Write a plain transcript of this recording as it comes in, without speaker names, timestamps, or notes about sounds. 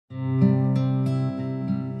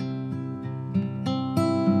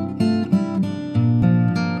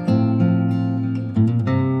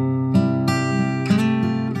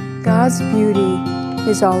God's beauty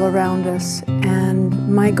is all around us,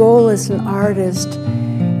 and my goal as an artist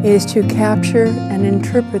is to capture and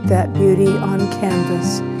interpret that beauty on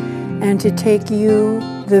canvas and to take you,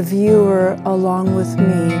 the viewer, along with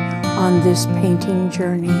me on this painting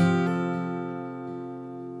journey.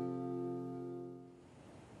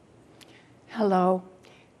 Hello,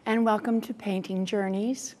 and welcome to Painting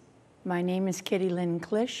Journeys. My name is Kitty Lynn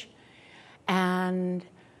Klisch, and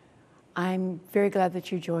I'm very glad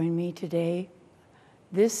that you joined me today.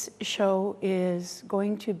 This show is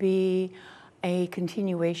going to be a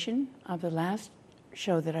continuation of the last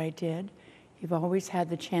show that I did. You've always had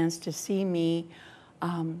the chance to see me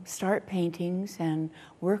start paintings and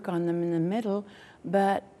work on them in the middle,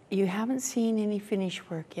 but you haven't seen any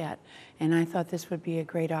finished work yet, and I thought this would be a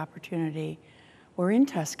great opportunity. We're in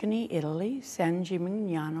Tuscany, Italy, San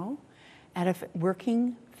Gimignano, at a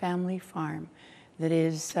working family farm that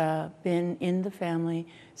has been in the family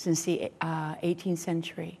since the 18th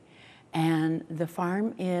century. And the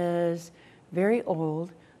farm is very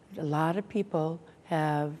old. A lot of people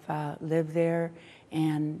have lived there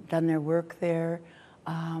and done their work there,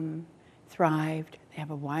 thrived. They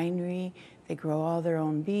have a winery. They grow all their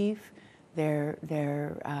own beef, their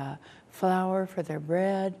flour for their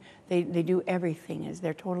bread. They do everything.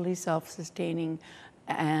 They're totally self-sustaining.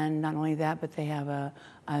 And not only that, but they have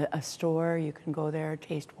a store. You can go there,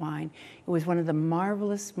 taste wine. It was one of the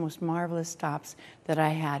most marvelous stops that I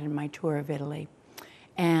had in my tour of Italy.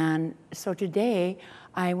 And so today,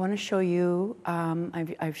 I want to show you,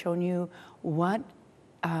 I've shown you what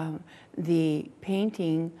the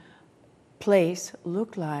painting place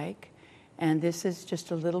looked like, and this is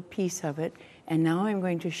just a little piece of it. And now I'm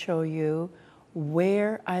going to show you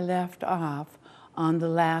where I left off on the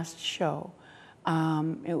last show.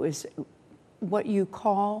 It was what you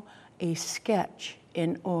call a sketch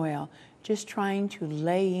in oil, just trying to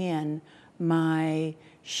lay in my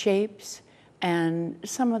shapes and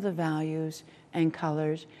some of the values and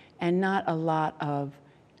colors, and not a lot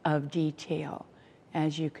of detail,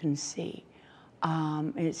 as you can see.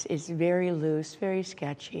 It's very loose, very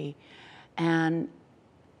sketchy, and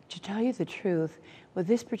to tell you the truth, with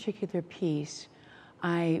this particular piece,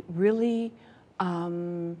 I really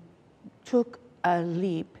took a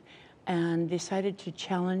leap and decided to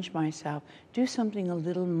challenge myself, do something a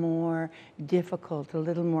little more difficult, a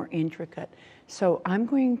little more intricate. So I'm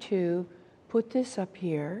going to put this up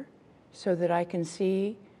here so that I can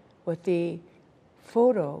see what the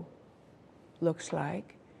photo looks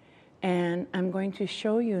like. And I'm going to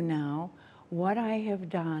show you now what I have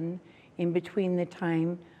done in between the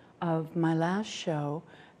time of my last show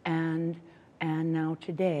and now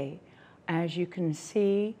today. As you can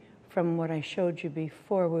see from what I showed you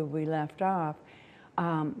before where we left off,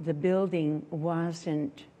 the building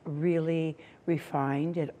wasn't really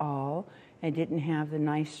refined at all. It didn't have the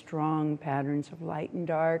nice strong patterns of light and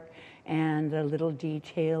dark and the little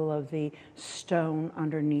detail of the stone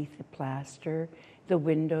underneath the plaster. The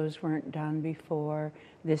windows weren't done before.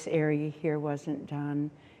 This area here wasn't done.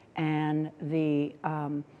 And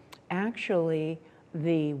actually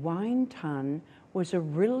the wine tun was a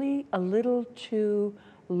little too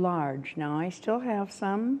large. Now I still have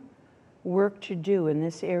some work to do in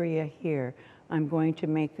this area here. I'm going to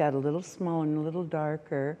make that a little smaller and a little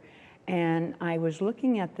darker. And I was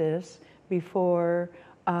looking at this before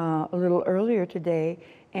a little earlier today,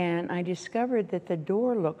 and I discovered that the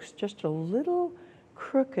door looks just a little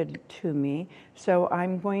crooked to me. So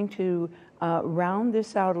I'm going to round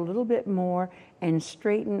this out a little bit more and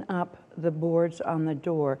straighten up the boards on the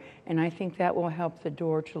door. And I think that will help the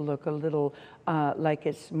door to look a little like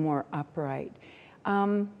it's more upright.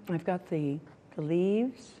 I've got the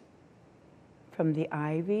leaves from the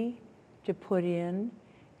ivy to put in,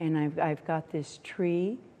 and I've got this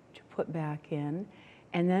tree to put back in.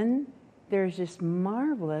 And then there's this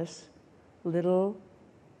marvelous little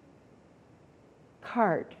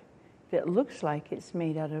cart that looks like it's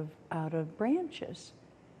made out of branches.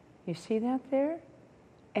 You see that there?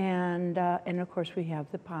 And of course we have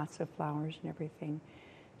the pots of flowers and everything.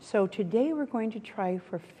 So today we're going to try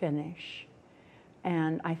for finish.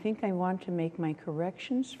 And I think I want to make my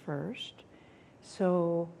corrections first.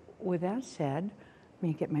 So with that said, let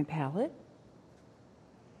me get my palette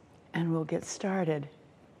and we'll get started.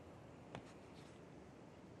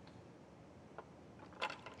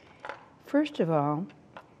 First of all,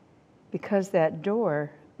 because that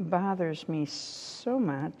door bothers me so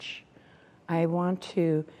much, I want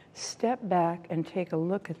to step back and take a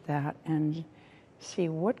look at that and see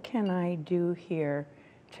what can I do here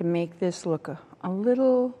to make this look a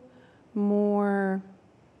little more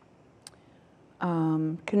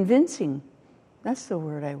convincing That's the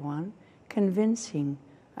word I want. Convincing.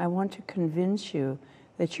 I want to convince you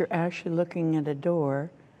that you're actually looking at a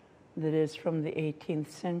door that is from the 18th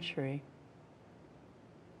century.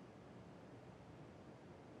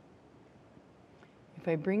 If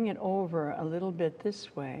I bring it over a little bit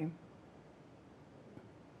this way,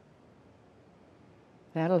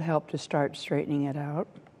 that'll help to start straightening it out.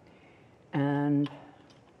 And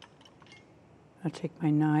I'll take my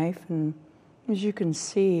knife, and as you can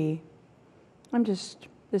see,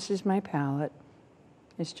 this is my palette.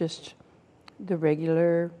 It's just the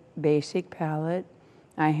regular basic palette.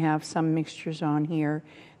 I have some mixtures on here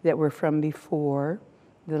that were from before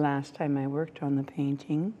the last time I worked on the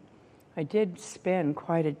painting. I did spend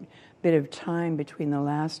quite a bit of time between the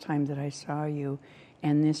last time that I saw you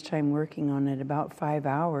and this time working on it, about 5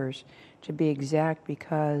 hours to be exact,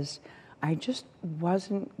 because I just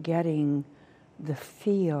wasn't getting the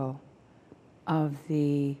feel of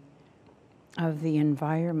the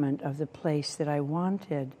environment of the place that I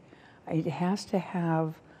wanted. It has to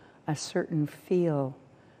have a certain feel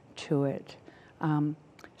to it.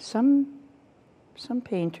 Some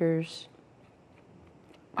painters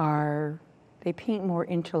they paint more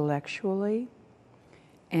intellectually,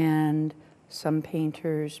 and some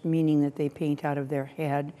painters, meaning that they paint out of their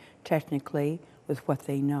head, technically, with what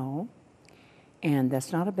they know, and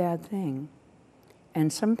that's not a bad thing.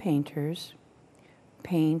 And some painters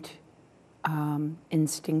paint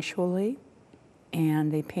instinctually,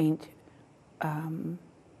 and they paint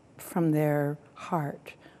from their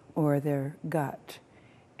heart or their gut.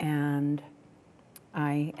 And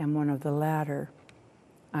I am one of the latter.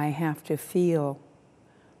 I have to feel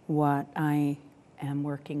what I am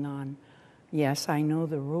working on. Yes, I know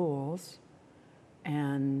the rules,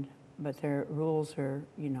 but their rules are,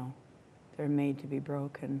 they're made to be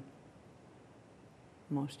broken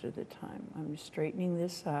most of the time. I'm straightening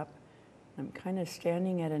this up. I'm kind of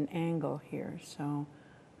standing at an angle here, so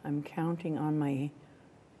I'm counting on my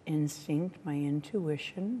instinct, my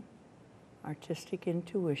intuition, artistic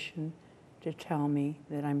intuition, to tell me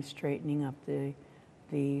that I'm straightening up the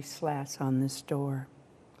slats on this door.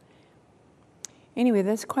 Anyway,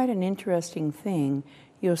 that's quite an interesting thing.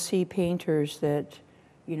 You'll see painters that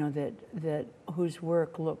whose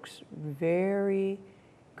work looks very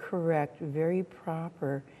correct, very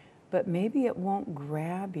proper, but maybe it won't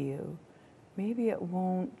grab you. Maybe it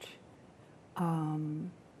won't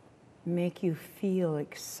make you feel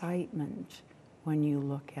excitement when you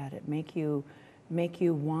look at it, make you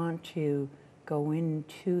want to go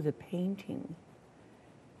into the painting.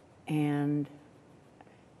 And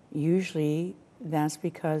usually that's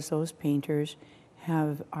because those painters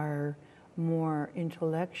are more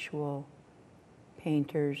intellectual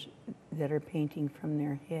painters that are painting from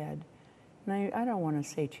their head. And I don't want to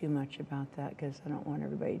say too much about that, because I don't want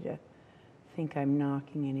everybody to think I'm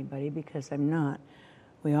knocking anybody, because I'm not.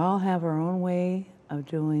 We all have our own way of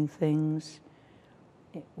doing things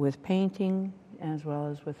with painting as well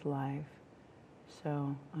as with life.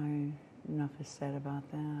 So enough is said about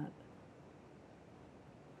that.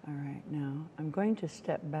 All right, now I'm going to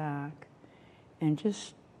step back and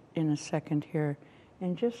just in a second here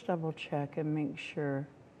and just double check and make sure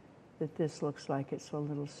that this looks like it's a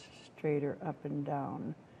little straighter up and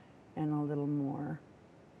down and a little more.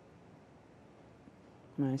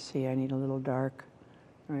 And I see I need a little dark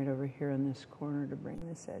right over here in this corner to bring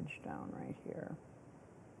this edge down right here.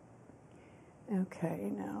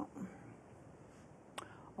 Okay, now.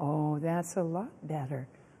 Oh, that's a lot better.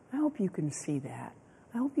 I hope you can see that.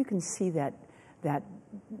 I hope you can see that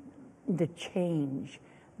the change,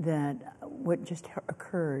 that what just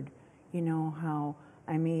occurred. You know how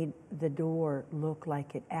I made the door look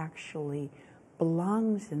like it actually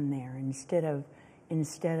belongs in there instead of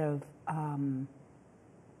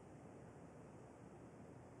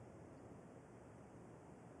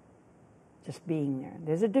just being there.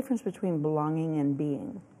 There's a difference between belonging and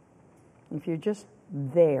being. If you're just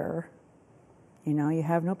there, you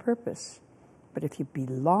have no purpose. But if you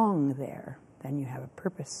belong there, then you have a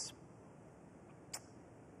purpose.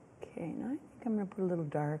 Okay, now I think I'm going to put a little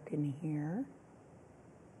dark in here.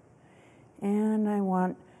 And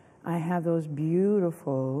I have those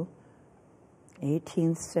beautiful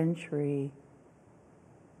 18th century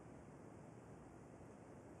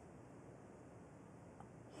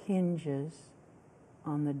hinges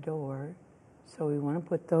on the door. So we want to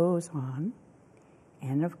put those on.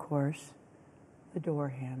 And of course, the door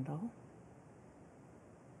handle.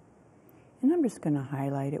 And I'm just going to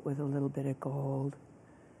highlight it with a little bit of gold,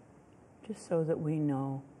 just so that we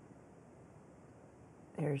know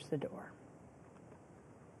there's the door.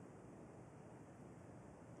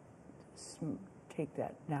 Just take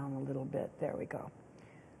that down a little bit. There we go.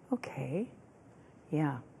 Okay.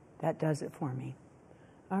 Yeah, that does it for me.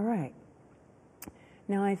 All right.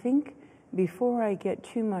 Now I think before I get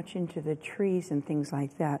too much into the trees and things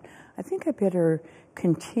like that, I think I better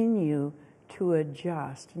continue to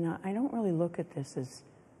adjust. Now, I don't really look at this as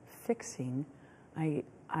fixing.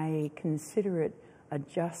 I consider it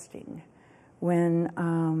adjusting. When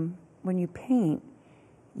you paint,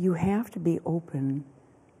 you have to be open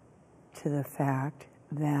to the fact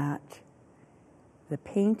that the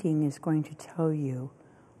painting is going to tell you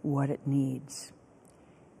what it needs.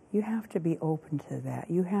 You have to be open to that.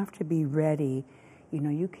 You have to be ready. You know,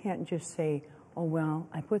 you can't just say, oh, well,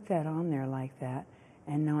 I put that on there like that,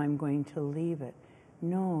 and now I'm going to leave it.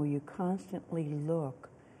 No, you constantly look.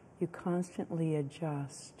 You constantly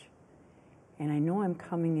adjust. And I know I'm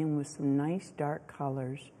coming in with some nice dark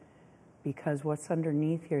colors because what's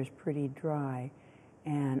underneath here is pretty dry,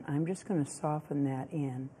 and I'm just going to soften that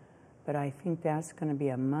in. But I think that's going to be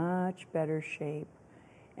a much better shape.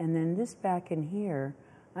 And then this back in here,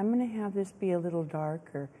 I'm going to have this be a little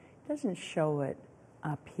darker. It doesn't show it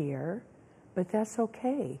up here, but that's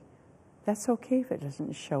okay. That's okay if it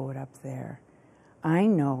doesn't show it up there. I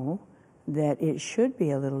know that it should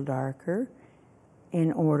be a little darker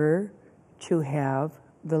in order to have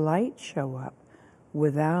the light show up.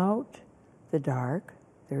 Without the dark,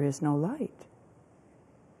 there is no light.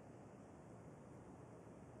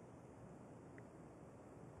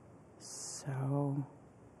 So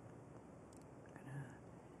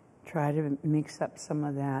try to mix up some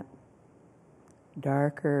of that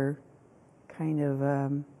darker kind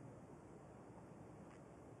of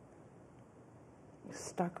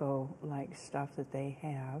stucco-like stuff that they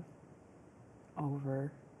have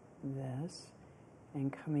over this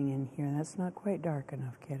and coming in here. That's not quite dark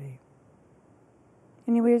enough, Kitty.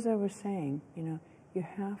 Anyway, as I was saying, you know, you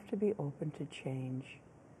have to be open to change.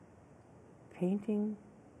 Painting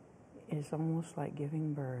is almost like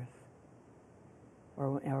giving birth.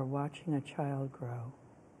 Or watching a child grow.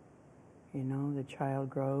 You know, the child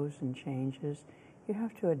grows and changes. You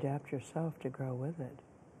have to adapt yourself to grow with it.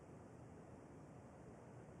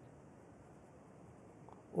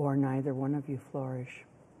 Or neither one of you flourish.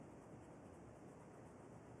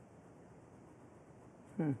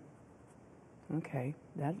 Okay,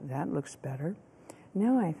 that looks better.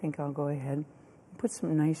 Now I think I'll go ahead and put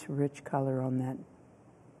some nice rich color on that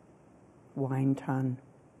wine tun.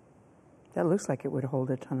 That looks like it would hold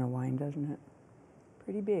a ton of wine, doesn't it?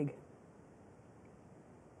 Pretty big.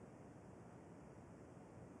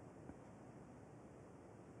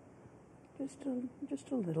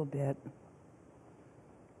 Just a little bit.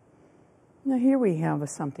 Now here we have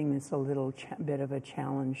something that's a little bit of a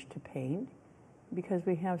challenge to paint because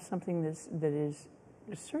we have something that is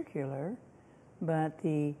circular, but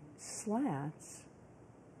the slats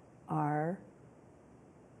are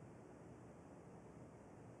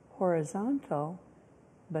horizontal,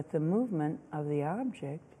 but the movement of the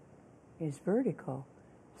object is vertical.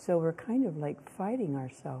 So we're kind of like fighting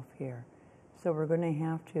ourselves here. So we're going to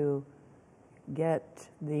have to get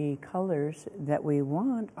the colors that we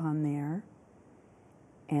want on there,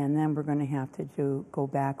 and then we're going to have to go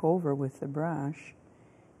back over with the brush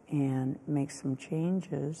and make some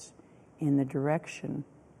changes in the direction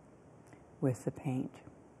with the paint.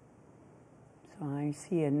 So I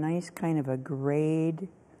see a nice kind of a grayed,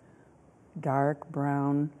 dark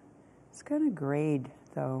brown. It's kind of grayed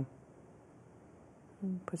though.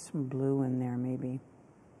 Put some blue in there maybe.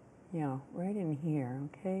 Yeah, right in here,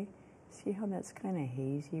 okay? See how that's kind of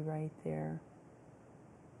hazy right there?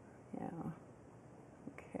 Yeah.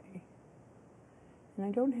 Okay. And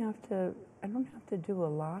I don't have to do a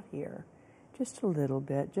lot here. Just a little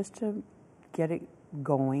bit, just to get it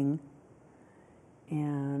going.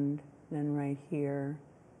 And then right here,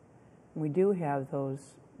 we do have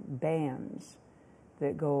those bands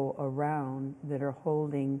that go around that are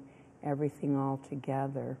holding everything all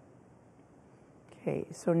together. Okay,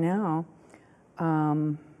 so now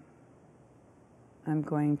I'm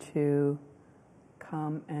going to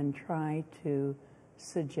come and try to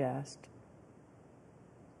suggest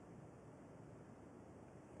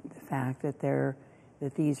the fact that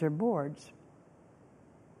these are boards.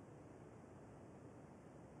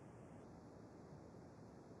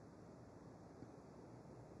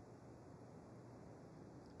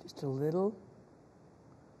 Just a little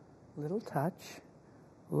touch.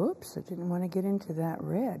 Whoops, I didn't want to get into that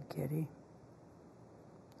red, Kitty.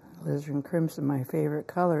 Alizarin crimson, my favorite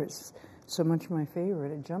color. It's so much my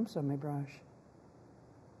favorite, it jumps on my brush.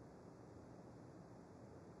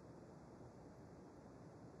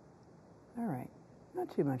 All right,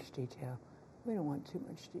 not too much detail. We don't want too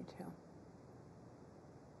much detail.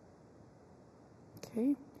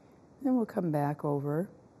 Okay, then we'll come back over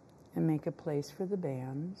and make a place for the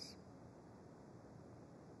bands.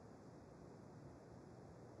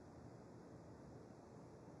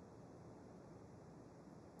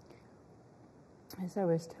 As I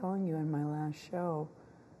was telling you in my last show,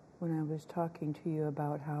 when I was talking to you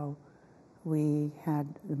about how we had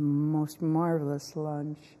the most marvelous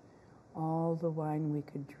lunch, all the wine we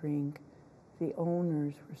could drink, the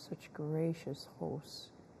owners were such gracious hosts,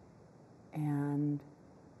 and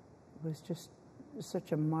it was just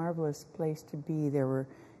such a marvelous place to be. There were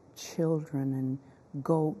children and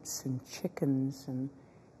goats and chickens and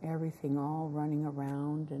everything all running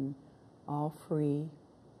around and all free.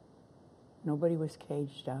 Nobody was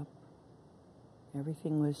caged up.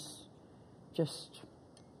 Everything was just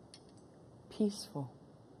peaceful,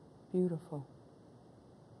 beautiful.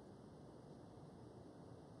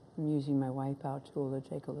 I'm using my wipe-out tool to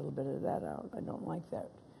take a little bit of that out. I don't like that.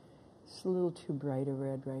 It's a little too bright a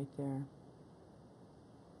red right there.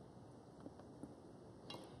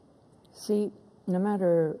 See, no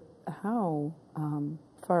matter how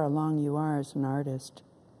far along you are as an artist,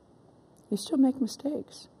 you still make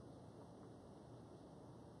mistakes.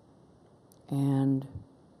 And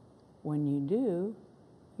when you do,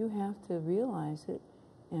 you have to realize it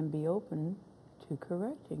and be open to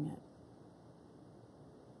correcting it.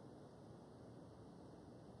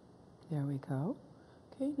 There we go.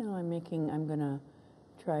 Okay, now I'm gonna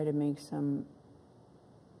try to make some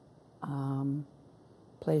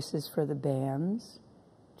places for the bands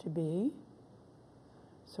to be.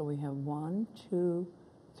 So we have 1, 2,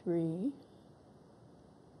 3.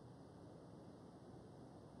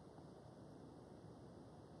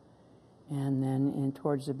 And then in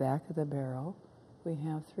towards the back of the barrel, we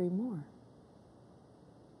have 3 more.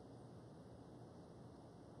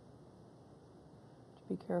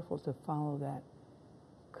 Be careful to follow that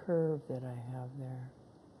curve that I have there.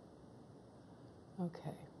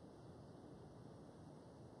 Okay.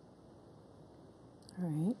 All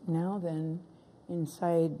right, now then,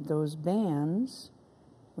 inside those bands,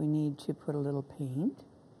 we need to put a little paint.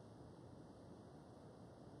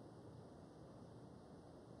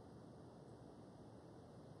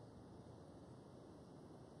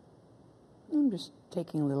 I'm just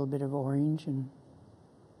taking a little bit of orange and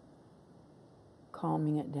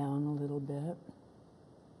calming it down a little bit.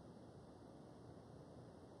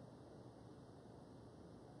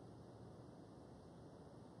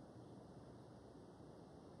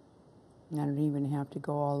 I don't even have to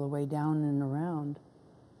go all the way down and around.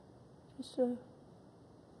 Just a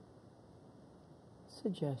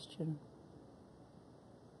suggestion.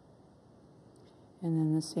 And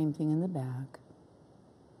then the same thing in the back.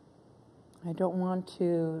 I don't want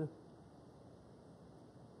to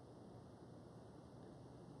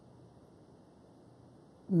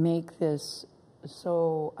make this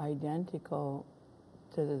so identical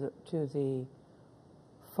to the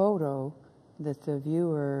photo that the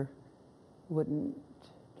viewer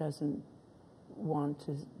doesn't want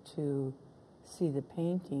to see the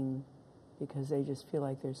painting because they just feel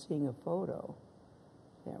like they're seeing a photo.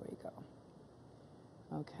 There we go.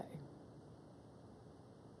 Okay.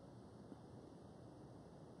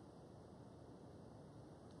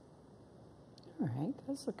 All right,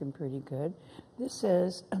 that's looking pretty good. This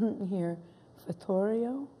says here,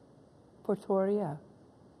 Fattoria,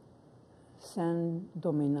 San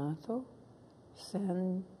Gimignano,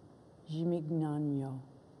 San Gimignano.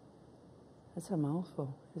 That's a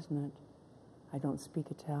mouthful, isn't it? I don't speak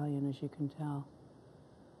Italian, as you can tell.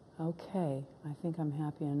 Okay, I think I'm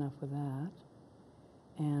happy enough with that.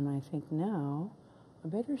 And I think now I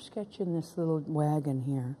better sketch in this little wagon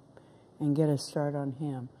here and get a start on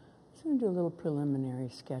him. I'm going to do a little preliminary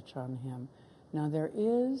sketch on him. Now there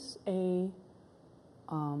is a,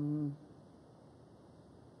 going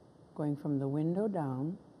from the window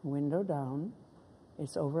down,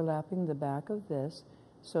 it's overlapping the back of this,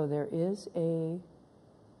 so there is a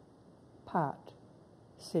pot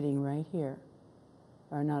sitting right here.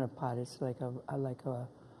 Or not a pot, it's like a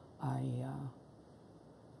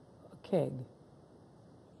keg.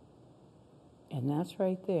 And that's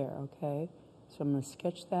right there, okay? So I'm going to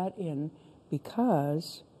sketch that in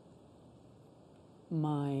because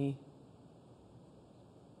my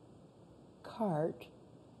cart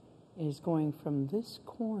is going from this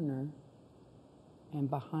corner and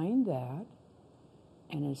behind that,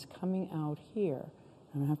 and it's coming out here.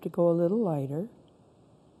 I'm going to have to go a little lighter.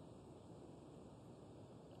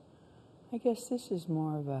 I guess this is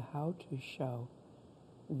more of a how-to show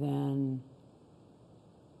than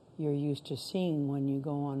you're used to seeing when you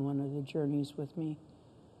go on one of the journeys with me.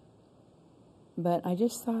 But I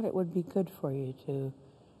just thought it would be good for you to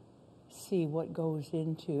see what goes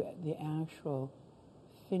into the actual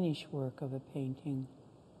finish work of a painting.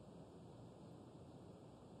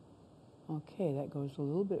 Okay, that goes a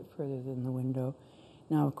little bit further than the window.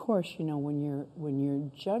 Now, of course, you know, when you're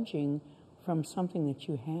judging from something that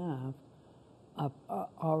you have up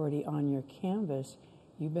already on your canvas,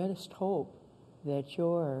 you best hope that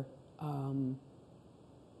you're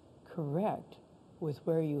correct with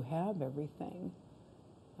where you have everything.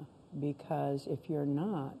 Because if you're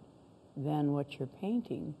not, then what you're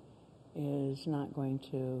painting is not going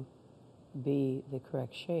to be the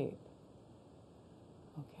correct shape.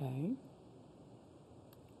 Okay?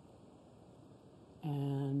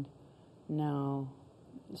 And now,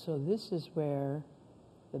 so this is where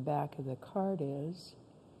the back of the card is,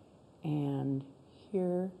 and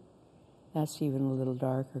here, that's even a little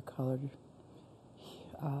darker colored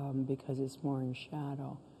because it's more in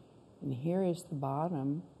shadow. And here is the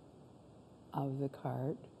bottom of the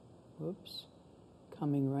card, whoops,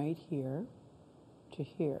 coming right here to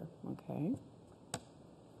here, okay?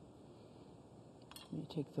 Let me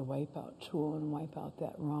take the wipeout tool and wipe out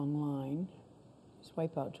that wrong line. These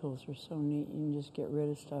wipeout tools are so neat, you can just get rid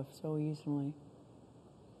of stuff so easily.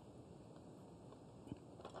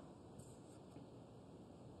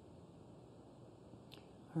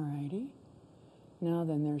 Alrighty. Now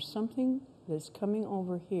then, there's something that's coming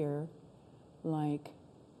over here like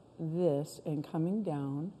this and coming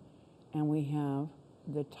down, and we have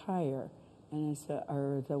the tire, and it's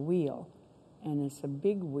or the wheel, and it's a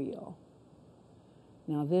big wheel.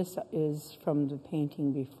 Now this is from the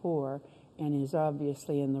painting before and is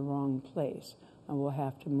obviously in the wrong place. I will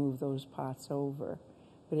have to move those pots over.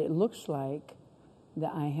 But it looks like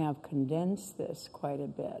that I have condensed this quite a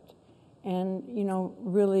bit. And, you know,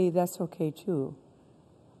 really that's okay too.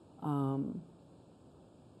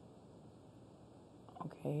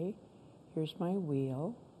 Okay, here's my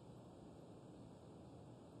wheel.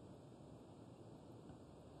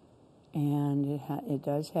 And it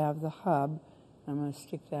does have the hub. I'm going to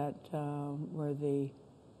stick that where the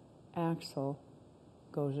axle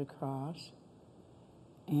goes across.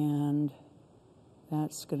 And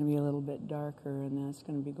that's going to be a little bit darker, and that's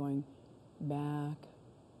going to be going back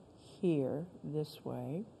here this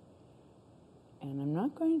way. And I'm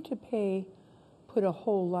not going to put a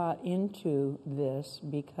whole lot into this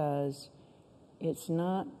because it's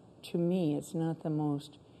not, to me, it's not the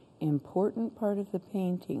most important part of the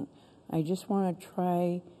painting. I just want to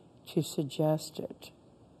try to suggest it.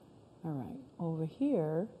 All right, over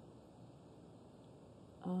here,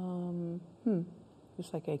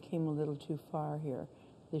 looks like I came a little too far here.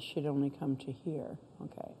 This should only come to here.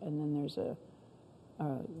 Okay, and then there's a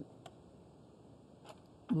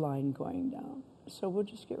line going down. So we'll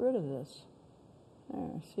just get rid of this.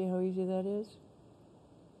 There, see how easy that is?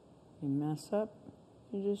 You mess up,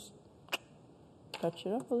 you just touch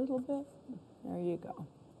it up a little bit. There you go.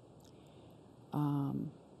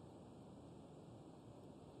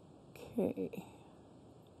 Okay.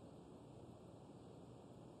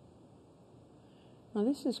 Now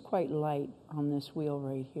this is quite light on this wheel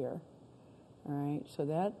right here. All right, so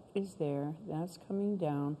that is there. That's coming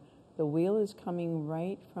down. The wheel is coming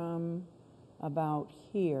right from about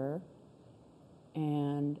here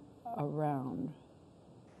and around.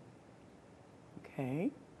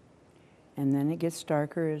 Okay. And then it gets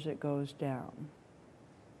darker as it goes down.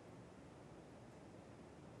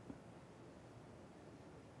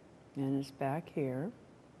 And it's back here.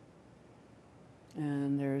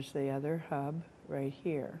 And there's the other hub right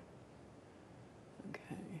here.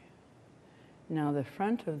 Okay. Now the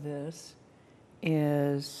front of this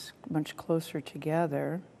is much closer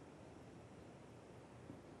together.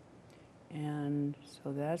 And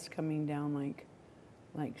so that's coming down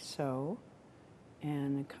like so,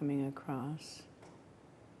 and coming across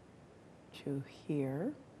to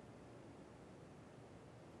here.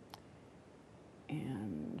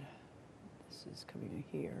 And this is coming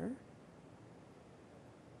here.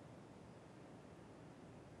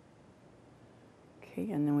 Okay,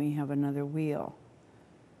 and then we have another wheel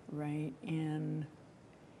right in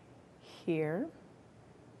here.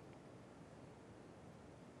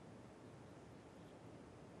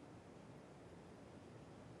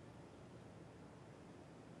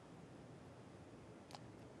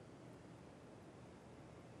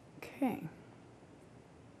 Okay.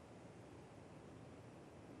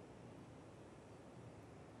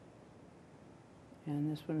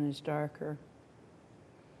 And this one is darker.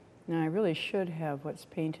 Now I really should have what's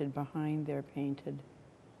painted behind there painted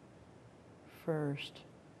first,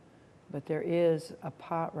 but there is a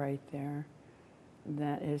pot right there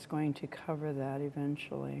that is going to cover that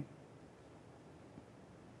eventually.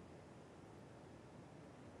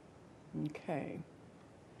 Okay.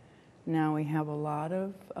 Now we have a lot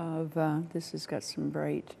of this has got some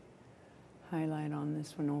bright highlight on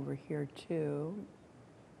this one over here too.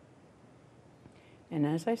 And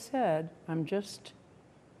as I said, I'm just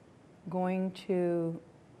going to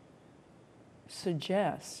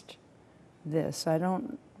suggest this.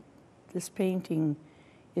 This painting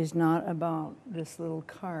is not about this little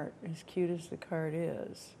cart, as cute as the cart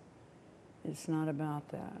is. It's not about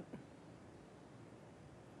that.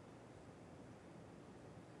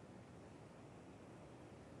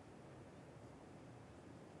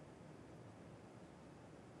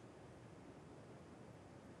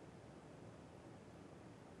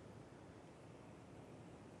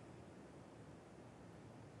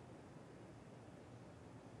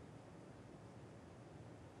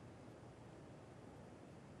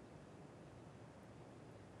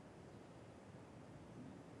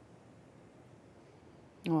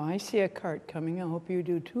 Oh, I see a cart coming. I hope you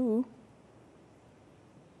do too.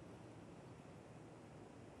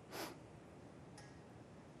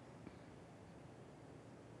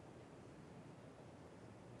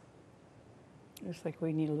 Looks like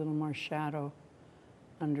we need a little more shadow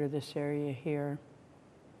under this area here.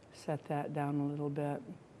 Set that down a little bit.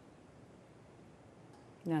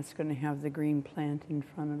 That's going to have the green plant in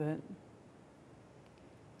front of it.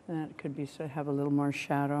 That could be so have a little more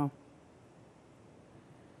shadow.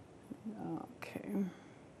 Okay.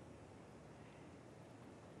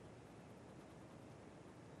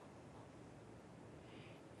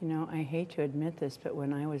 You know, I hate to admit this, but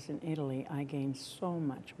when I was in Italy, I gained so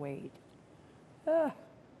much weight. And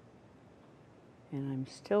I'm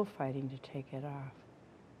still fighting to take it off.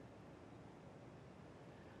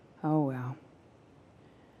 Oh well.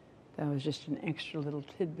 That was just an extra little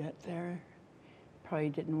tidbit there. Probably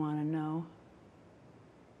didn't want to know.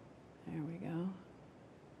 There we go.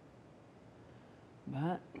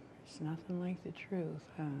 But it's nothing like the truth,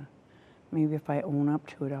 huh? Maybe if I own up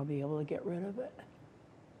to it, I'll be able to get rid of it.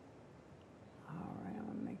 All right, I'm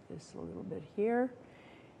gonna make this a little bit here.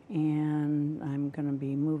 And I'm gonna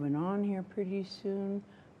be moving on here pretty soon.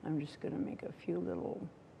 I'm just gonna make a few little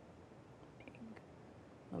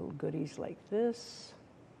goodies like this.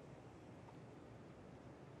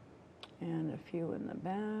 And a few in the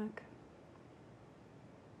back.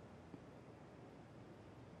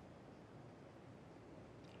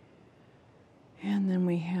 And then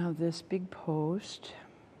we have this big post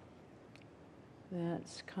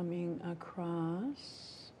that's coming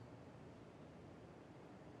across.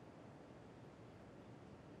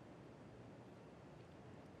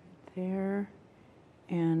 Right there.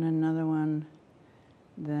 And another one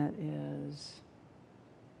that is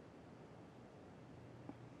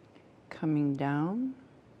coming down.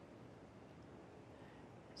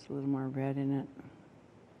 There's a little more red in it.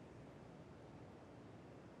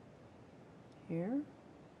 Here.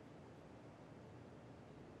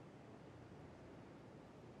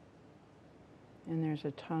 And there's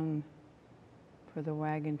a tongue for the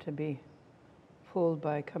wagon to be pulled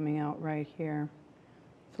by coming out right here.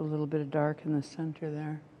 It's a little bit of dark in the center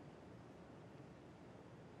there.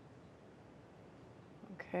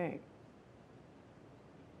 Okay.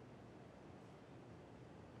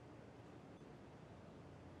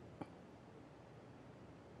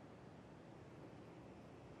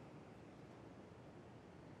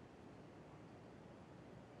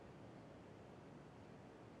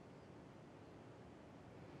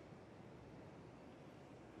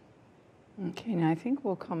 Okay, now I think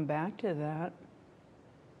we'll come back to that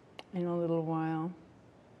in a little while.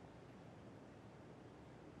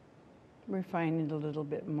 Refine it a little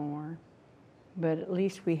bit more, but at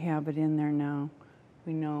least we have it in there now.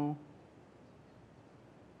 We know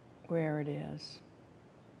where it is.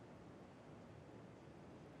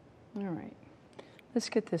 All right, let's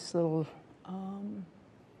get this little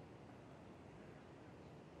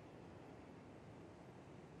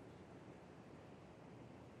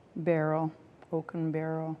barrel, oaken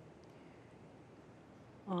barrel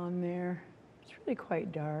on there. It's really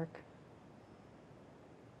quite dark.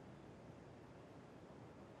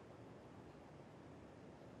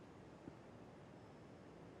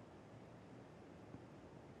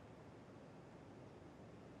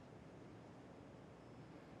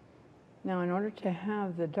 Now, in order to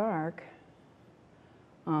have the dark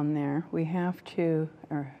on there, we have to,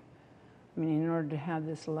 in order to have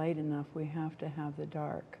this light enough, we have to have the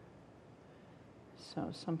dark. So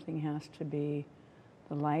something has to be,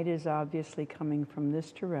 the light is obviously coming from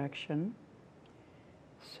this direction.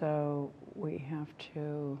 So we have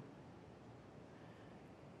to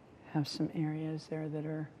have some areas there that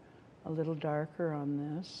are a little darker on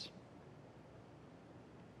this.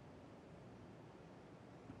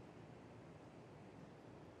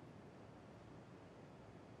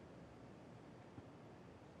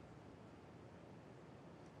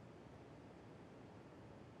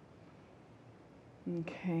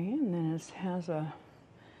 Okay, and then it has a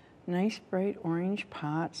nice bright orange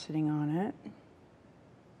pot sitting on it.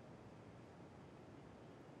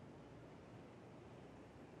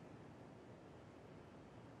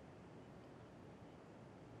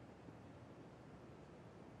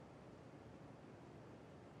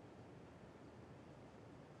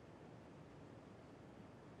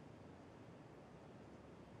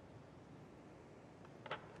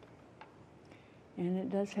 And it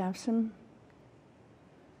does have some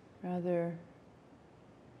rather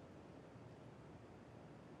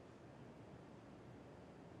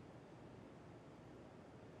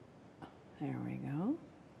there we go.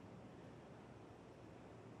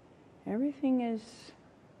 Everything is,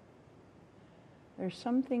 there's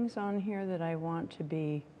some things on here that I want to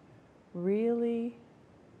be really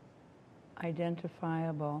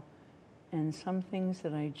identifiable, and some things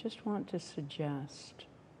that I just want to suggest,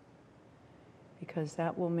 because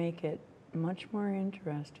that will make it much more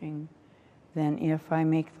interesting than if I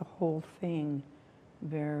make the whole thing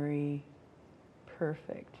very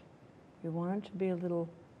perfect. We want it to be a little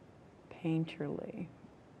painterly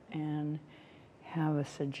and have a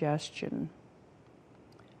suggestion,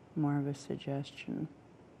 more of a suggestion.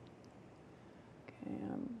 Okay,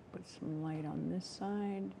 put some light on this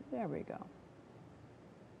side. There we go.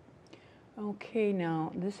 Okay,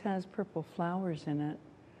 now this has purple flowers in it,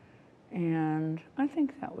 and I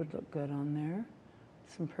think that would look good on there.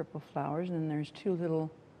 Some purple flowers, and then there's two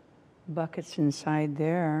little buckets inside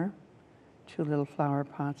there, two little flower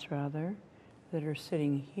pots rather, that are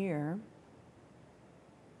sitting here.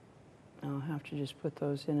 I'll have to just put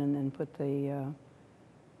those in and then put the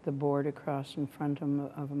board across in front of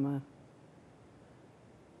them,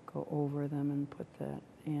 go over them and put that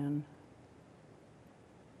in.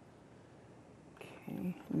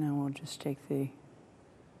 Okay, now we'll just take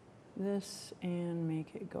this and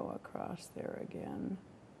make it go across there again.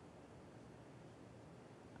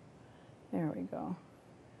 There we go.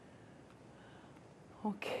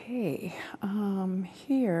 Okay,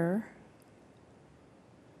 here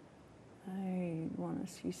I want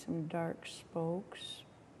to see some dark spokes.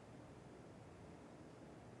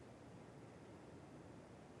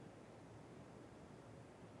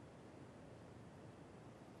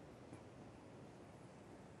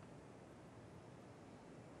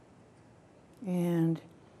 And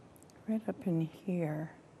right up in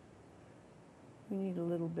here, we need a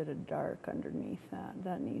little bit of dark underneath that.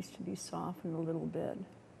 That needs to be softened a little bit.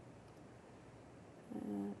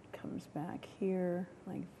 And it comes back here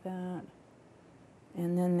like that.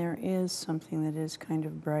 And then there is something that is kind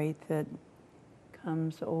of bright that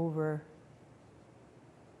comes over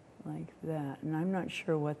like that. And I'm not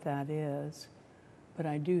sure what that is, but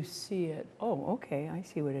I do see it. Oh, okay, I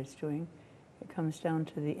see what it's doing. It comes down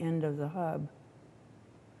to the end of the hub,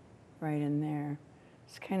 right in there.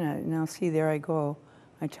 It's kind of, now see, there I go.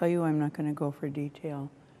 I tell you I'm not going to go for detail.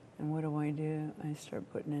 And what do? I start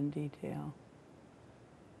putting in detail.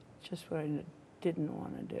 Just what I didn't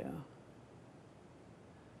want to do.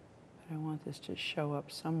 But I want this to show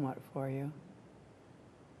up somewhat for you.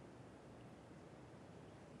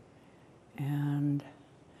 And,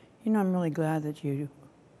 you know, I'm really glad that you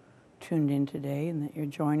tuned in today and that you're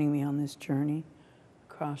joining me on this journey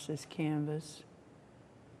across this canvas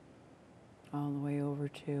all the way over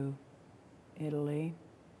to Italy,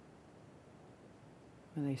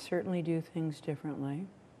 where they certainly do things differently.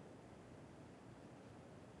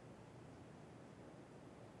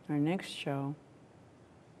 Our next show,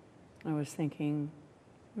 I was thinking,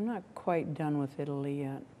 I'm not quite done with Italy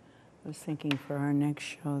yet. I was thinking for our next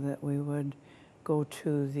show that we would go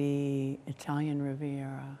to the Italian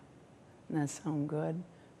Riviera. Doesn't that sound good?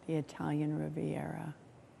 The Italian Riviera.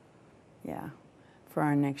 Yeah. For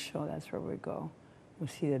our next show, that's where we go. We'll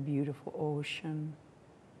see the beautiful ocean.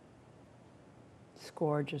 It's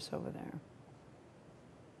gorgeous over there.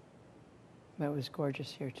 But it was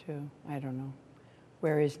gorgeous here too. I don't know.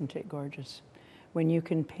 Where isn't it gorgeous? When you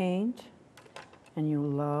can paint and you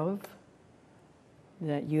love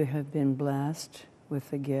that you have been blessed with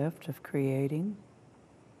the gift of creating,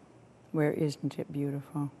 where isn't it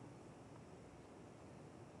beautiful?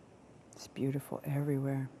 It's beautiful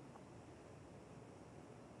everywhere.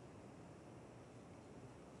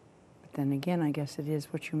 Then again, I guess it is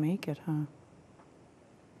what you make it, huh?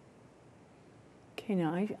 Okay,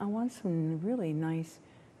 now I want some really nice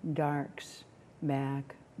darks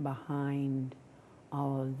back behind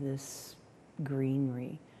all of this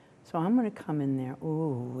greenery. So I'm going to come in there.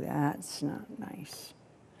 Ooh, that's not nice.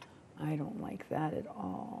 I don't like that at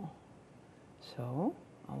all. So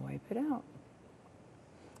I'll wipe it out.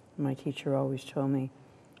 My teacher always told me,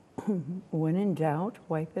 when in doubt,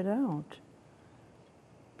 wipe it out.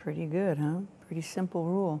 Pretty good, huh? Pretty simple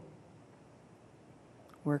rule.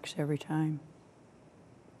 Works every time.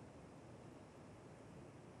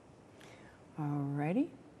 Alrighty.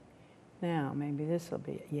 Now, maybe this will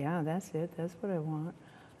be it. Yeah, that's it. That's what I want.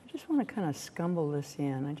 I just want to kind of scumble this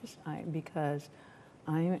in. Because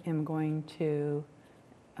I am going to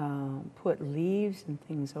put leaves and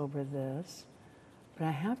things over this, but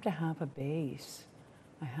I have to have a base.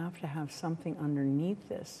 I have to have something underneath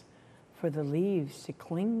this for the leaves to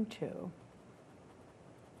cling to.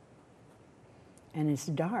 And it's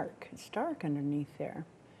dark underneath there.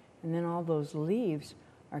 And then all those leaves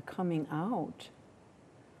are coming out,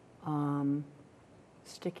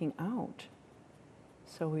 sticking out.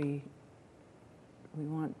 So we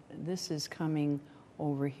want, this is coming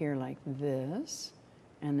over here like this,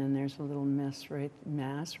 and then there's a little mass right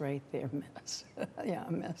there, yeah,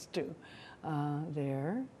 a mess too,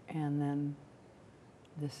 there, and then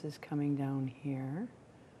this is coming down here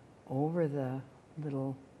over the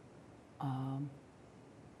little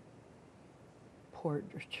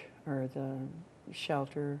porch or the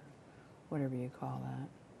shelter, whatever you call that.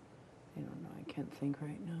 I don't know, I can't think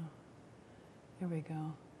right now. There we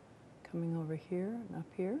go. Coming over here and up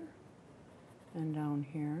here and down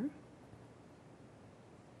here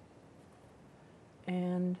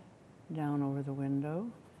and down over the window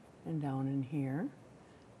and down in here.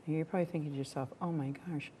 And you're probably thinking to yourself, oh my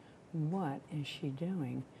gosh, what is she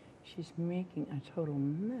doing? She's making a total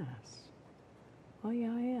mess. Oh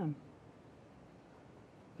yeah, I am.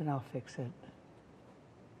 But I'll fix it.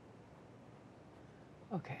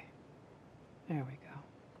 Okay, there we go.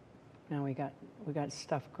 Now we got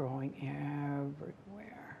stuff growing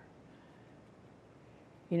everywhere.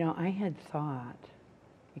 You know, I had thought,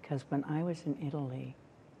 because when I was in Italy,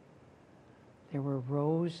 there were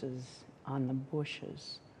roses on the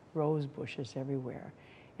bushes, rose bushes everywhere.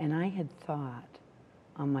 And I had thought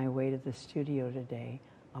on my way to the studio today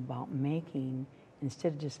about making,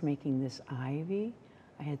 instead of just making this ivy,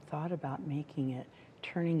 I had thought about making it,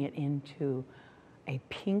 turning it into a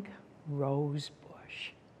pink rose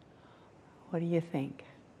bush. What do you think?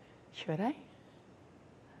 Should I?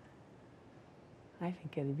 I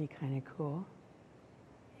think it'd be kind of cool.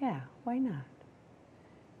 Yeah, why not?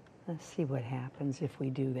 Let's see what happens if we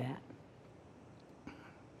do that.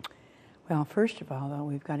 Well, first of all, though,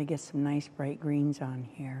 we've got to get some nice bright greens on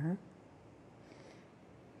here.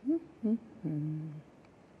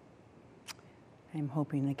 I'm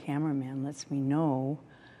hoping the cameraman lets me know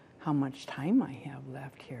how much time I have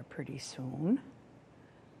left here pretty soon.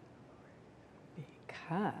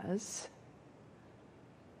 Because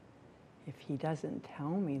if he doesn't tell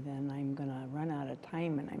me, then I'm going to run out of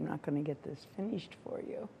time and I'm not going to get this finished for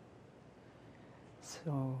you.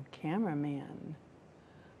 So, cameraman,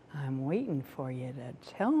 I'm waiting for you to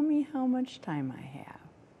tell me how much time I have.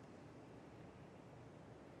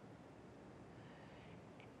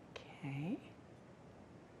 Okay.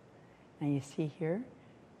 Now you see here,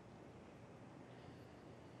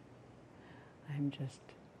 I'm just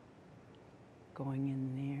going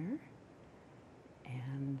in there,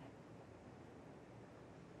 and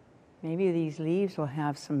maybe these leaves will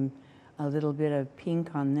have a little bit of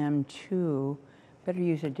pink on them too. Better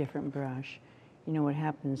use a different brush. You know what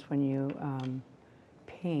happens when you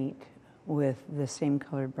paint with the same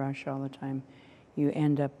colored brush all the time? You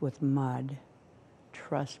end up with mud.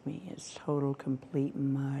 Trust me, it's total, complete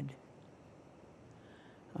mud.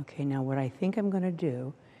 Okay, now what I think I'm going to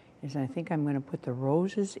do is I think I'm going to put the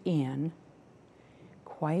roses in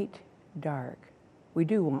quite dark. We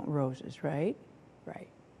do want roses, right? Right,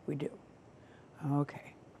 we do.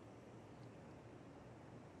 Okay.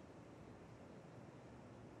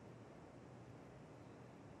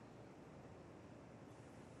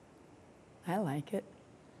 I like it.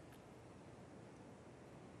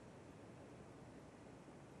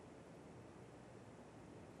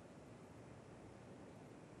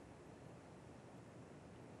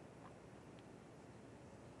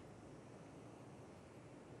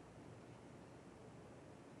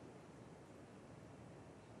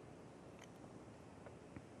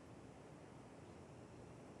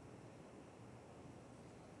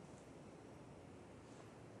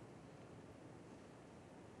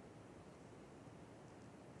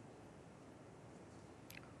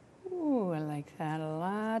 Ooh, I like that a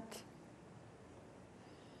lot.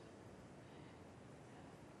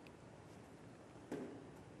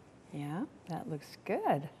 Yeah, that looks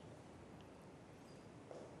good.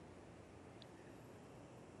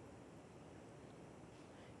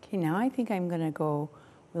 Okay, now I think I'm going to go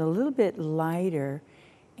with a little bit lighter,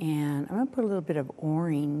 and I'm going to put a little bit of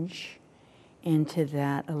orange into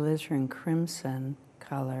that alizarin crimson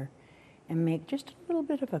color, and make just a little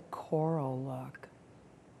bit of a coral look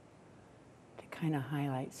to kind of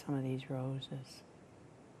highlight some of these roses.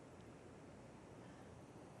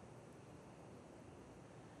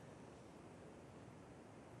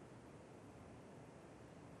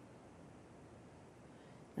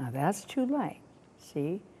 Now that's too light,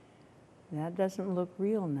 see? That doesn't look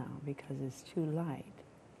real now because it's too light.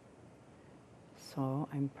 So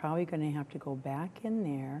I'm probably going to have to go back in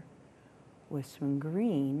there with some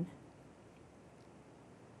green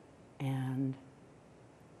and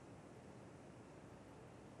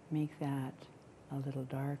make that a little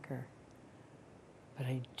darker. But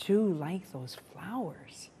I do like those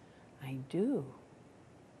flowers. I do.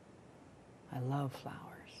 I love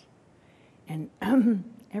flowers. And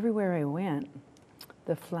everywhere I went,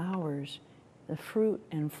 the flowers, the fruit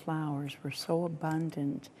and flowers were so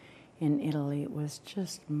abundant in Italy. It was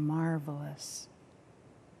just marvelous.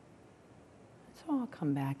 So I'll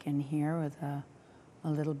come back in here with a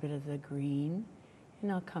little bit of the green,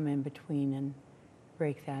 and I'll come in between and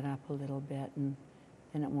break that up a little bit, and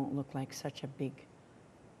then it won't look like such a big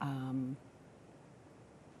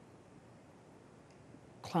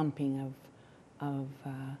clumping of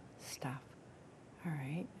stuff. All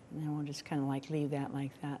right, and then we'll just kind of like leave that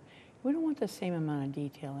like that. We don't want the same amount of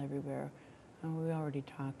detail everywhere. We already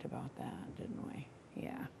talked about that, didn't we?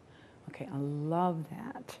 Yeah. Okay, I love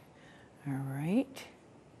that. All right.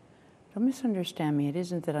 Don't misunderstand me. It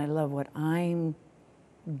isn't that I love what I'm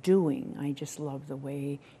doing. I just love the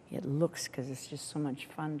way it looks because it's just so much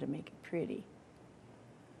fun to make it pretty.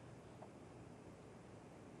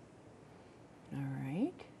 All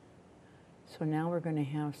right. So now we're going to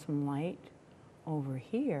have some light over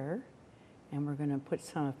here, and we're going to put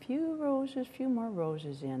a few more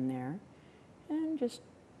roses in there, and just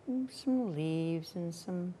some leaves and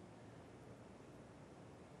some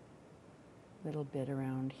little bit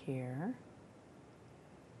around here,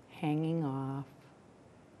 hanging off.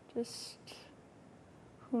 Just,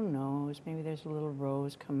 who knows, maybe there's a little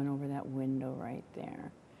rose coming over that window right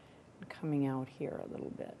there, and coming out here a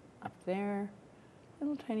little bit, up there, a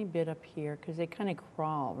little tiny bit up here, because they kind of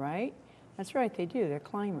crawl, right? That's right, they do, they're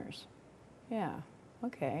climbers. Yeah,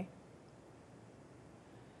 okay.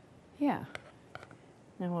 Yeah.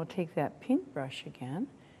 Now we'll take that pink brush again,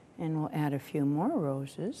 and we'll add a few more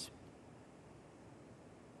roses.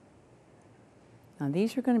 Now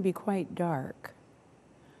these are going to be quite dark.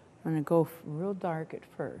 I'm going to go real dark at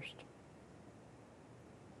first.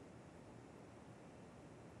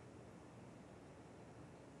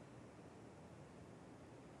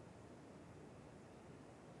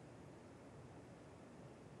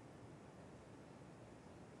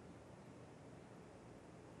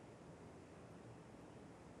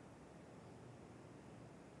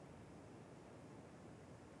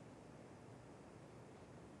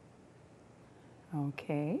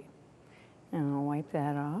 Okay, and I'll wipe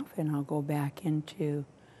that off, and I'll go back into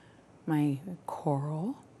my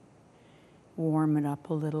coral, warm it up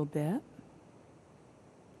a little bit,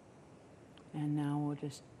 and now we'll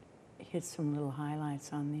just hit some little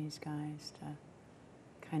highlights on these guys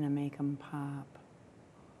to kind of make them pop.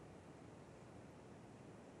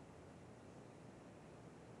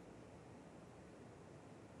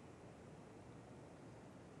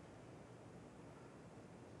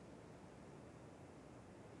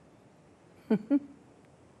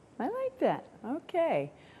 I like that.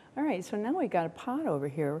 Okay. All right, so now we got a pot over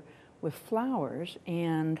here with flowers,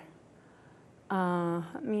 and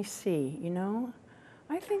let me see, you know,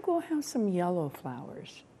 I think we'll have some yellow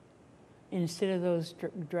flowers instead of those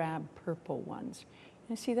drab purple ones.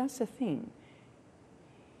 And see, that's the thing.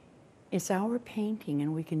 It's our painting,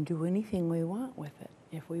 and we can do anything we want with it.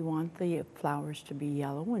 If we want the flowers to be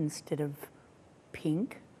yellow instead of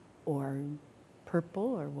pink or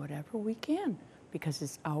purple or whatever, we can, because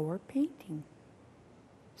it's our painting.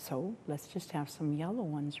 So let's just have some yellow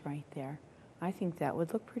ones right there. I think that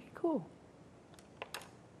would look pretty cool.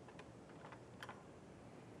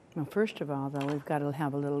 Well, first of all, though, we've got to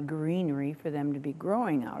have a little greenery for them to be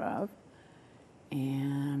growing out of.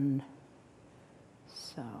 And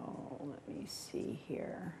so let me see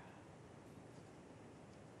here.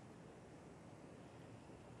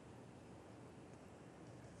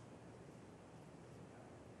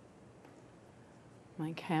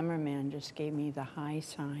 My cameraman just gave me the high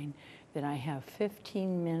sign that I have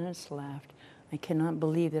 15 minutes left. I cannot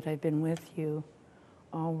believe that I've been with you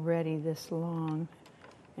already this long,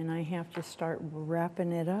 and I have to start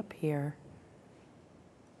wrapping it up here.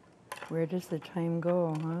 Where does the time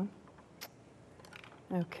go,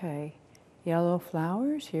 huh? Okay, yellow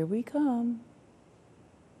flowers, here we come.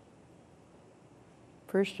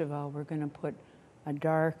 First of all, we're going to put a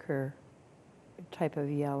darker type of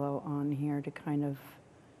yellow on here to kind of,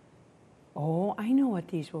 oh, I know what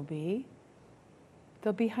these will be.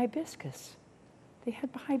 They'll be hibiscus. They had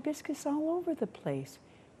hibiscus all over the place.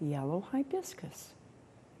 Yellow hibiscus.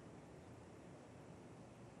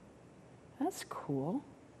 That's cool.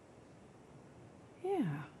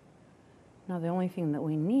 Yeah. Now the only thing that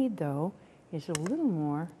we need though is a little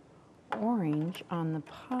more orange on the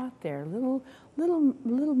pot there. Little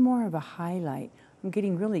more of a highlight. I'm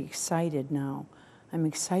getting really excited now. I'm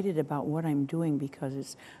excited about what I'm doing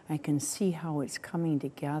because I can see how it's coming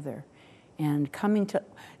together. And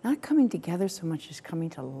not coming together so much as coming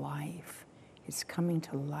to life. It's coming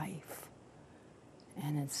to life.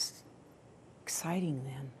 And it's exciting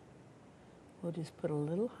then. We'll just put a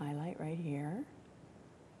little highlight right here.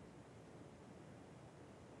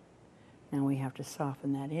 Now we have to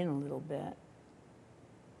soften that in a little bit.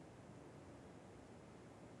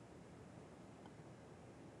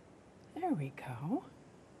 There we go.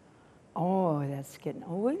 Oh, that's getting,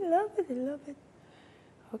 oh, I love it, I love it.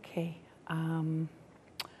 Okay,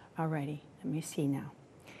 alrighty, let me see now.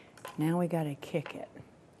 Now we gotta kick it.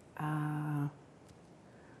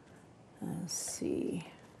 Let's see,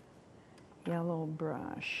 yellow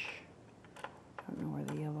brush. I don't know where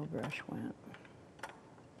the yellow brush went.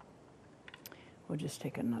 We'll just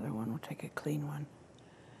take another one, we'll take a clean one.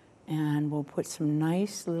 And we'll put some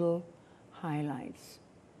nice little highlights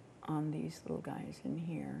on these little guys in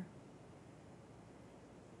here.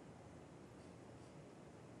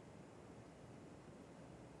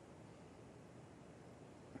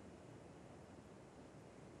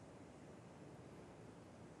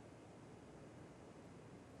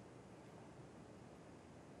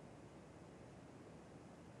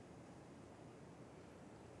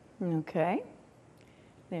 Okay,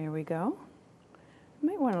 there we go. You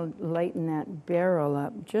might want to lighten that barrel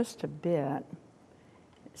up just a bit.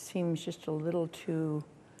 It seems just a little too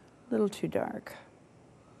dark.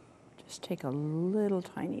 Just take a little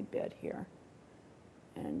tiny bit here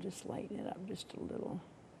and just lighten it up just a little.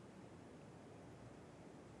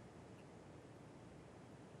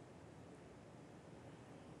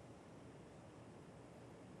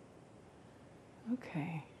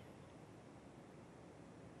 Okay.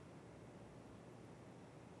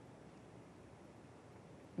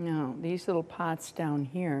 Now, these little pots down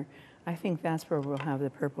here, I think that's where we'll have the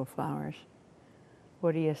purple flowers.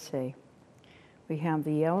 What do you say? We have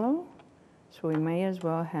the yellow, so we may as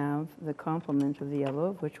well have the complement of the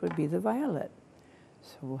yellow, which would be the violet.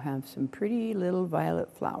 So we'll have some pretty little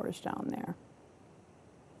violet flowers down there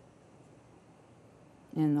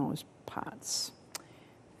in those pots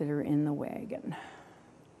that are in the wagon.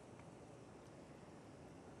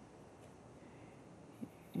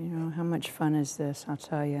 You know, how much fun is this? I'll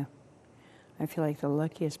tell you. I feel like the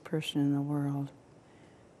luckiest person in the world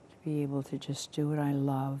to be able to just do what I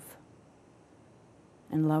love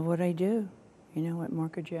and love what I do. You know, what more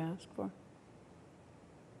could you ask for?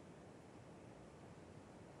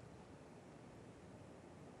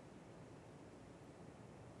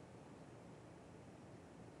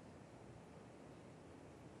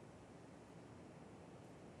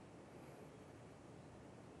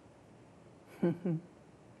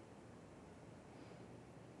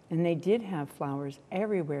 And they did have flowers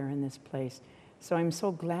everywhere in this place. So I'm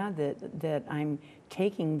so glad that I'm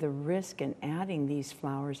taking the risk and adding these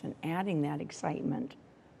flowers and adding that excitement.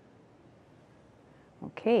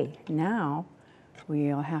 Okay, now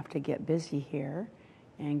we'll have to get busy here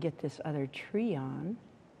and get this other tree on.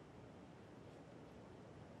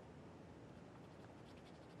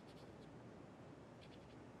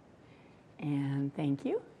 And thank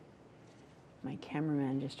you. My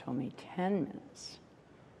cameraman just told me 10 minutes.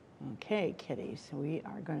 Okay, kitties, so we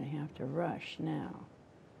are going to have to rush now.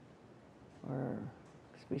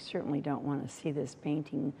 Because we certainly don't want to see this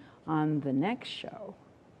painting on the next show.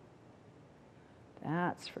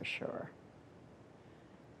 That's for sure.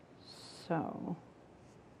 So,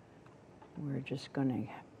 we're just going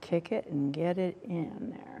to kick it and get it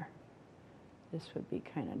in there. This would be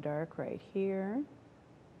kind of dark right here.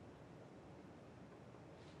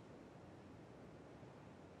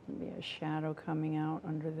 Be a shadow coming out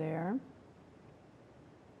under there.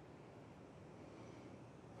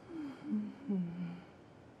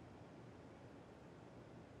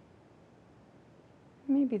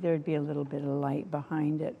 Maybe there'd be a little bit of light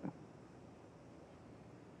behind it.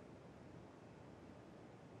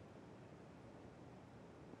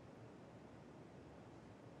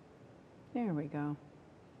 There we go.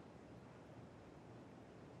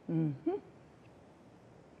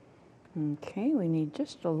 Okay, we need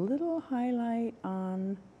just a little highlight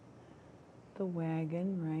on the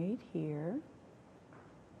wagon right here.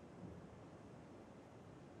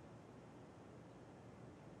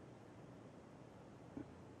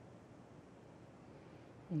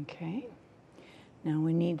 Okay. Now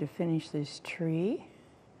we need to finish this tree,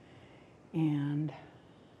 and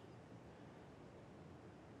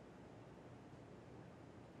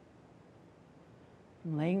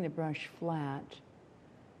I'm laying the brush flat.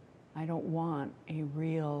 I don't want a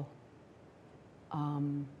real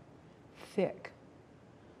thick.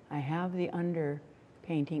 I have the under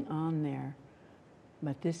painting on there,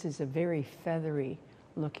 but this is a very feathery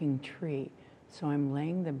looking tree. So I'm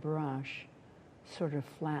laying the brush sort of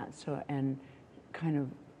flat, so, and kind of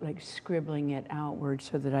like scribbling it outward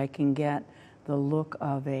so that I can get the look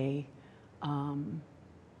of a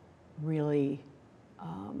really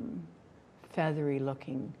feathery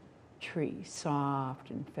looking tree, soft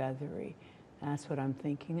and feathery. That's what I'm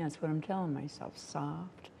thinking. That's what I'm telling myself,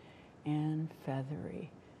 soft and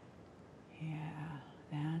feathery. Yeah,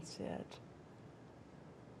 that's it.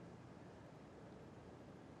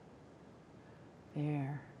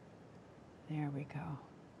 There we go.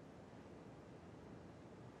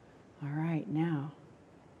 All right, now,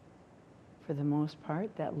 for the most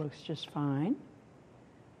part, that looks just fine.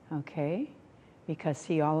 Okay, because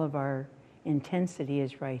see, all of our intensity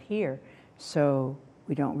is right here, so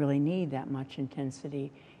we don't really need that much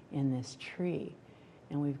intensity in this tree.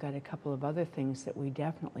 And we've got a couple of other things that we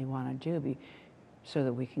definitely want to do so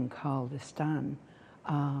that we can call this done.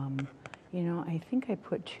 You know, I think I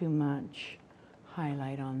put too much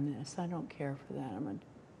highlight on this. I don't care for that. I'm going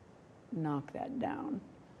to knock that down.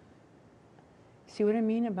 See what I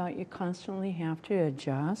mean about you constantly have to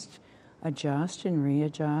adjust and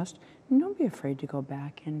readjust. And don't be afraid to go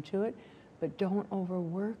back into it, but don't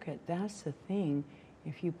overwork it. That's the thing.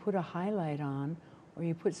 If you put a highlight on or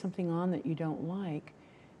you put something on that you don't like,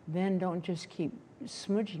 then don't just keep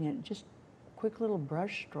smudging it. Just a quick little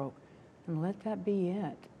brush stroke and let that be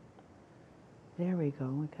it. There we go.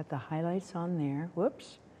 We got the highlights on there.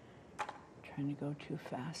 Whoops. Trying to go too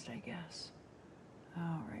fast, I guess.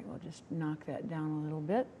 All right, we'll just knock that down a little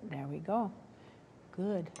bit. There we go.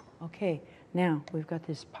 Good. Okay, now we've got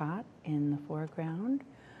this pot in the foreground.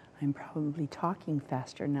 I'm probably talking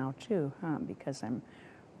faster now too, huh? Because I'm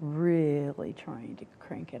really trying to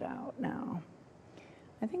crank it out now.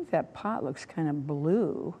 I think that pot looks kind of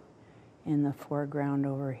blue in the foreground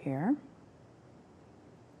over here.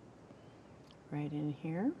 Right in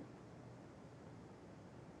here.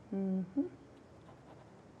 Mm-hmm.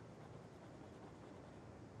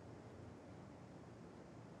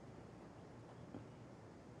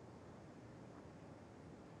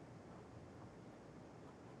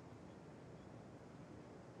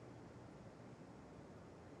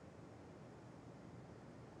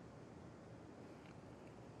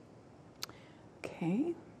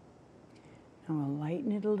 Okay. Now I'll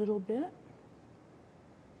lighten it a little bit.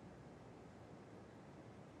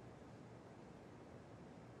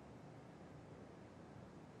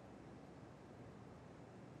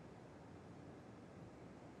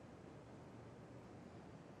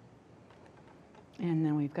 And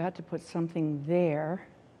then we've got to put something there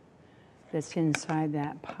that's inside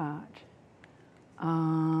that pot.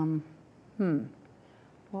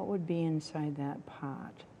 What would be inside that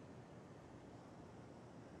pot?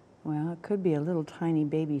 Well, it could be a little tiny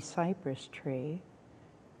baby cypress tree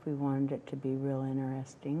if we wanted it to be real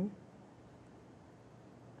interesting.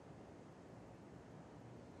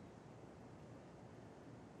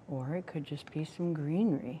 Or it could just be some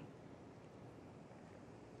greenery.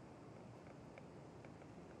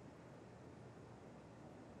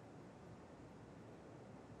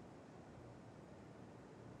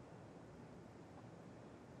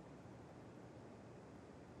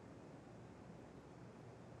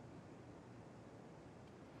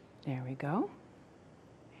 There we go.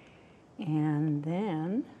 And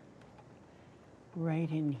then right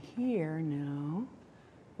in here now,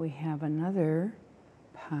 we have another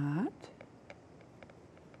pot.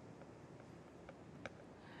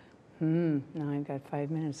 Now I've got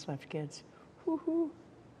 5 minutes left, kids. Woohoo!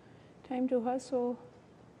 Time to hustle.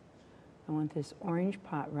 I want this orange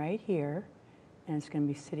pot right here, and it's going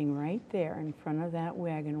to be sitting right there in front of that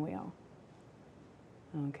wagon wheel.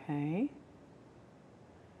 Okay.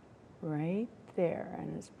 Right there,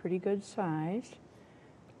 and it's pretty good sized.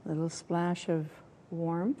 Little splash of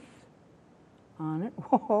warmth on it.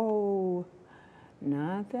 Whoa,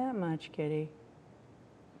 not that much, kitty.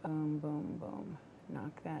 Boom, boom, boom.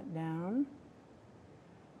 Knock that down.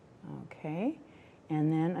 Okay,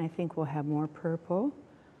 and then I think we'll have more purple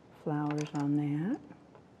flowers on that.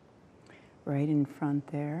 Right in front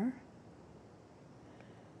there.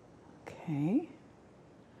 Okay.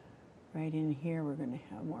 Right in here, we're going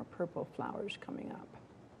to have more purple flowers coming up.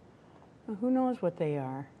 Now, who knows what they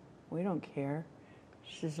are? We don't care,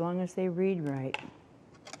 just as long as they read right.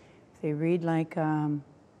 If they read like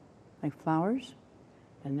flowers,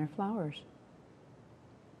 then they're flowers.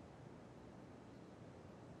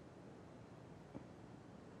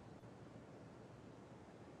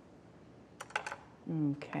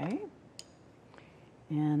 Okay.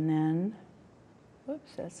 And then,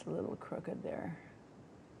 whoops, that's a little crooked there.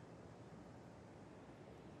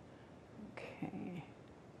 Okay.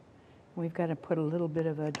 We've got to put a little bit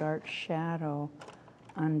of a dark shadow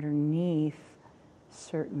underneath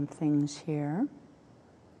certain things here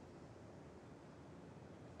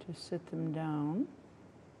to sit them down.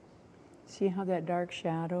 See how that dark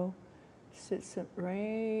shadow sits it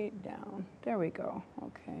right down? There we go.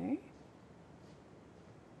 Okay.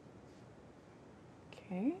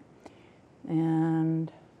 Okay. And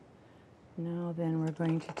now then we're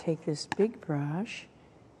going to take this big brush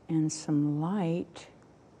and some light.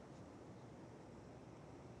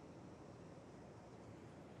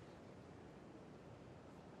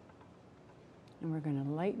 And we're going to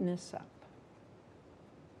lighten this up.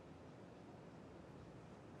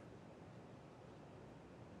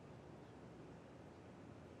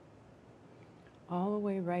 All the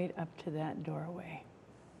way right up to that doorway.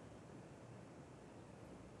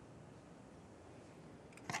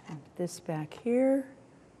 And this back here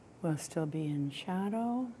will still be in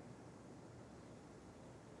shadow.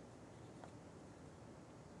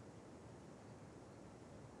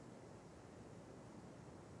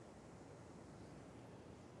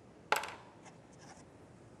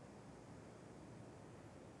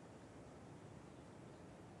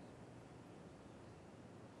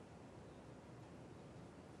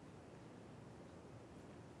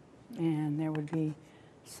 And there would be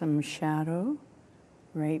some shadow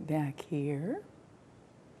right back here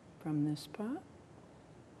from this spot.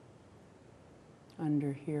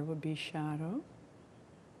 Under here would be shadow.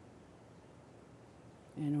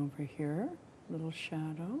 And over here, little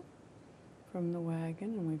shadow from the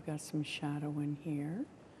wagon. And we've got some shadow in here.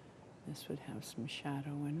 This would have some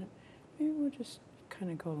shadow in it. Maybe we'll just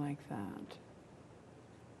kind of go like that.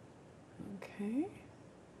 Okay.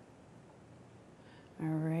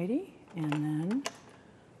 Alrighty, and then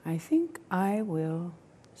I think I will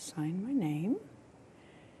sign my name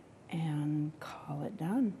and call it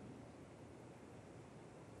done.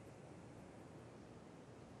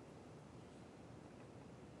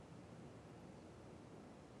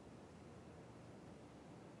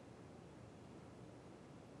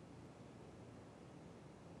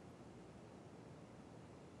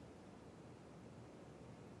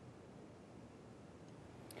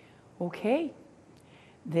 Okay.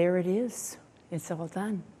 There it is. It's all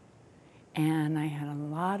done. And I had a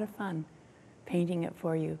lot of fun painting it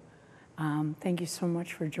for you. Thank you so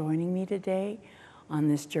much for joining me today on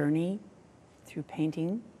this journey through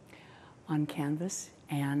painting on canvas.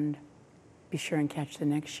 And be sure and catch the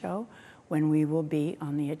next show when we will be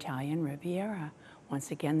on the Italian Riviera.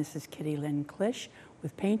 Once again, this is Kitty Lynn Klisch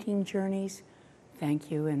with Painting Journeys.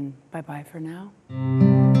 Thank you and bye-bye for now.